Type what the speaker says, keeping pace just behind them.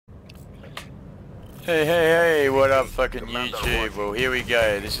Hey, hey, hey, what up fucking YouTube? Well, here we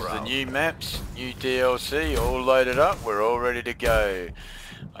go. This is the new maps, new DLC, all loaded up. We're all ready to go.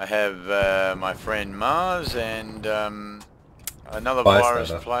 I have my friend Mars and another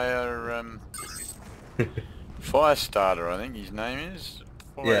virus Firestarter. player, Firestarter, I think his name is.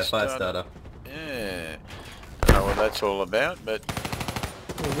 Yeah, Firestarter. Firestarter. Yeah. Don't know what that's all about, but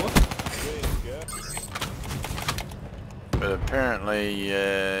apparently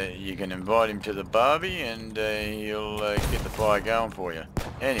you can invite him to the barbie and he'll get the fire going for you.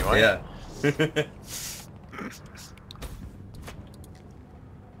 Anyway. Yeah. What's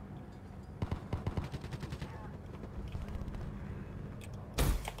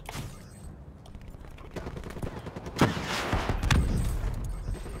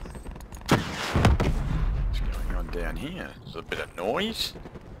going on down here? There's a bit of noise.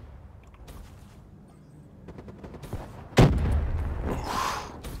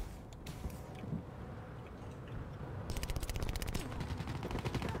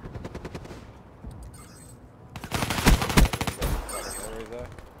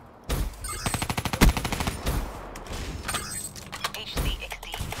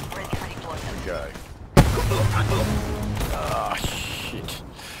 Go. Ah, shit.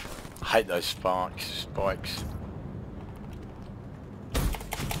 I hate those spikes.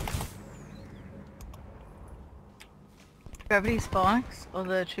 Gravity spikes or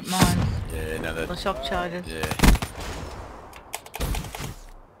the trip mines? Yeah, no, that. Or shock charges? Yeah.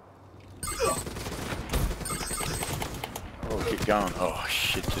 Oh, keep going. Oh,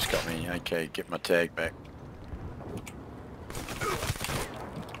 shit, just got me. Okay, get my tag back.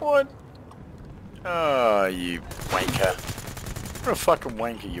 What? Oh, you wanker. What a fucking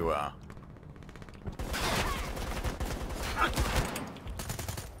wanker you are.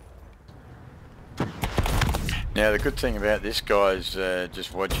 Now the good thing about this guy's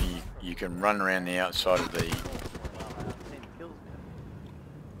just watching, you can run around the outside of the...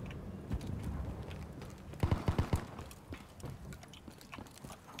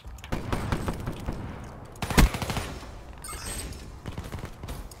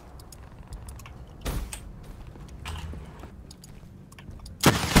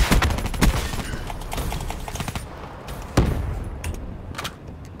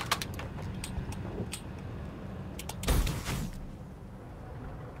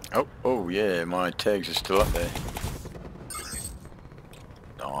 Oh yeah, my tags are still up there.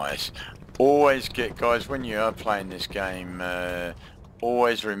 Nice. Always get, guys, when you are playing this game,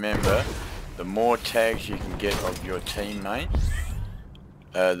 always remember, the more tags you can get of your teammate,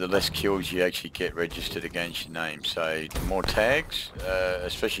 the less kills you actually get registered against your name. So the more tags,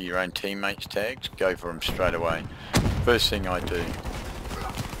 especially your own teammates' tags, go for them straight away. First thing I do.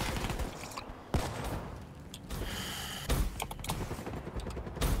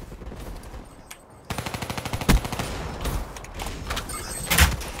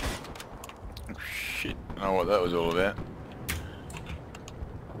 Shit, I don't know what that was all about.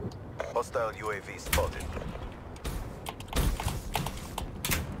 Hostile UAV spotted.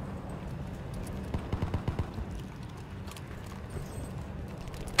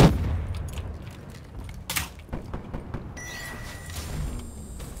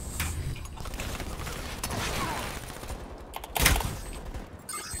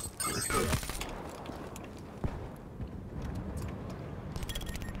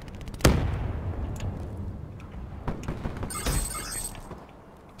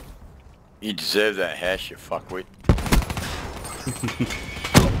 You deserve that hash, you fuckwit.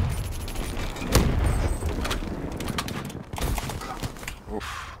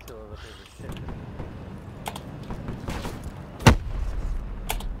 Oof.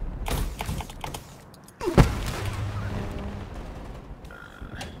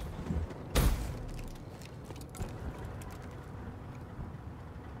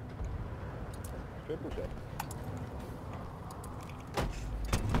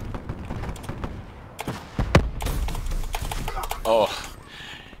 Oh,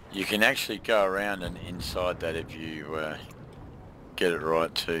 you can actually go around and inside that if you get it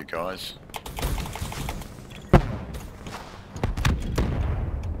right too, guys.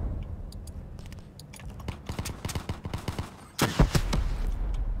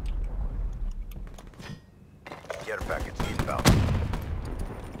 Care package inbound.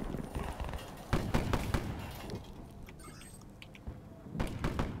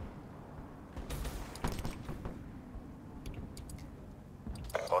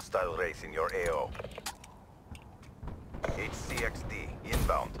 Hostile race in your AO. HCXD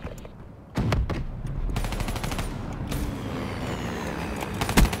inbound.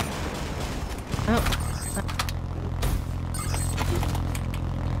 Oh.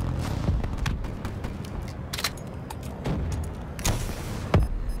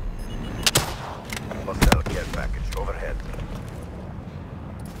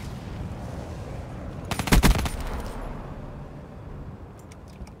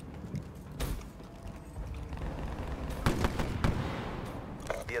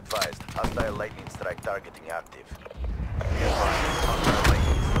 advised, hostile lightning strike targeting active. Be advised, hostile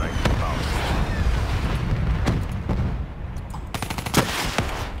lightning strike inbound.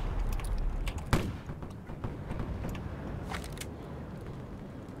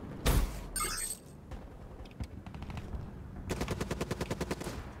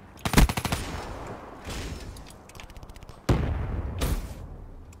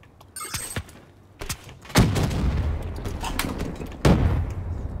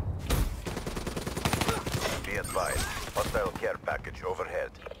 Be advised, hostile care package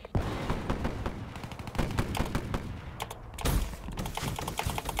overhead.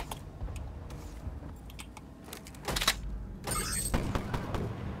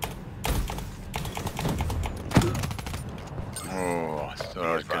 Oh, I thought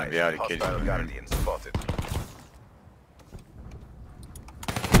I was going to be able to get Hostile him. guardian spotted.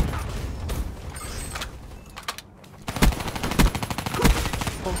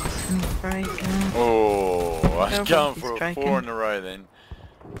 Breaking. Oh, I was Go going for for a striking. 4 in a row then.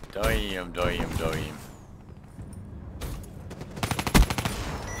 Damn.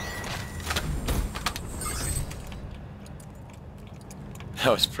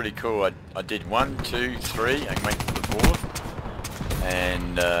 That was pretty cool. I did 1, 2, 3, I can make it to the 4th.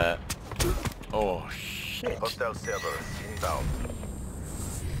 And, oh shit. Hostile servers inbound.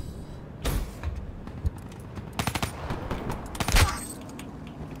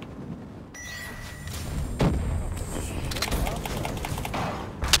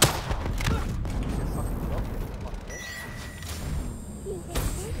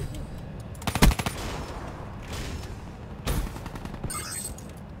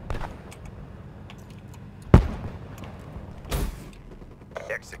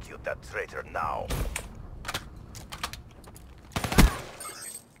 Execute that traitor now.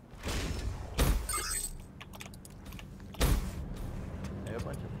 They're a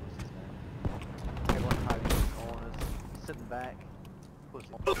bunch of pussies, man. Everyone hiding in the corners, sitting back. Pussy.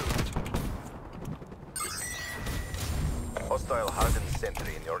 Hostile hardened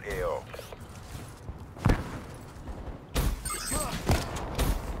sentry in your AO.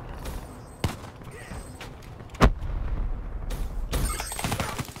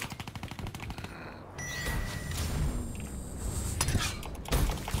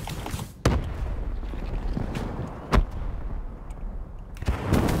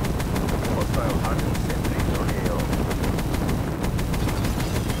 Hostile hardened sentry in your AO.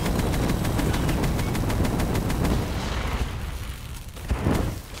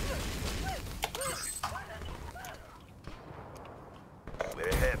 We're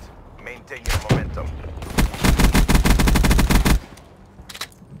ahead. Maintain your momentum.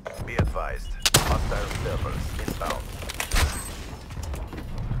 Be advised. Hostile servers inbound.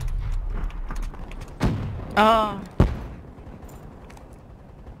 Oh.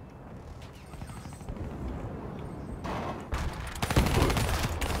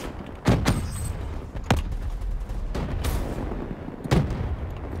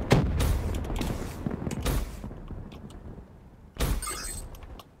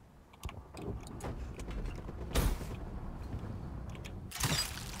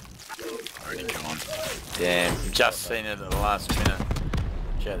 Already gone. Damn, just seen it at the last minute.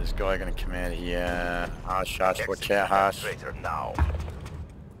 Watch out, this guy gonna come out here. Harsh, watch Execute out, that Harsh. traitor now.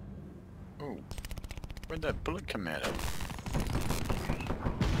 Ooh, where'd that bullet come out of?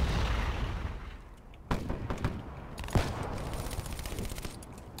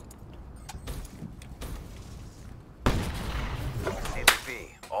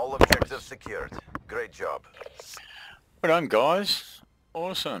 CDP, all objectives secured. Great job. Well done, guys.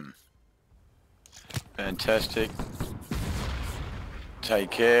 Awesome. Fantastic.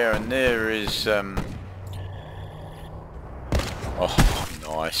 Take care, and there is, oh,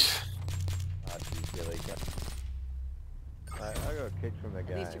 nice. I got kicked from the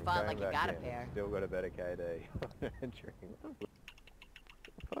game. least you fought came like you back got a in, pair. Still got a better KD.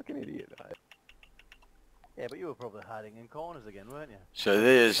 Fucking idiot, mate. Yeah, but you were probably hiding in corners again, weren't you? So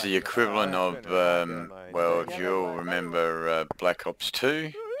there's the equivalent of, well, if you'll remember Black Ops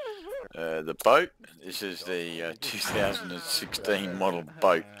 2, the boat. This is the 2016 model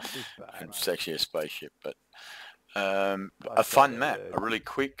boat. It's actually a spaceship, but a fun map, a really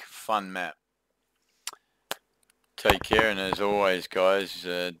quick, fun map. Take care, and as always, guys,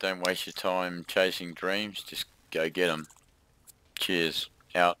 don't waste your time chasing dreams. Just go get them. Cheers.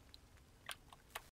 Out.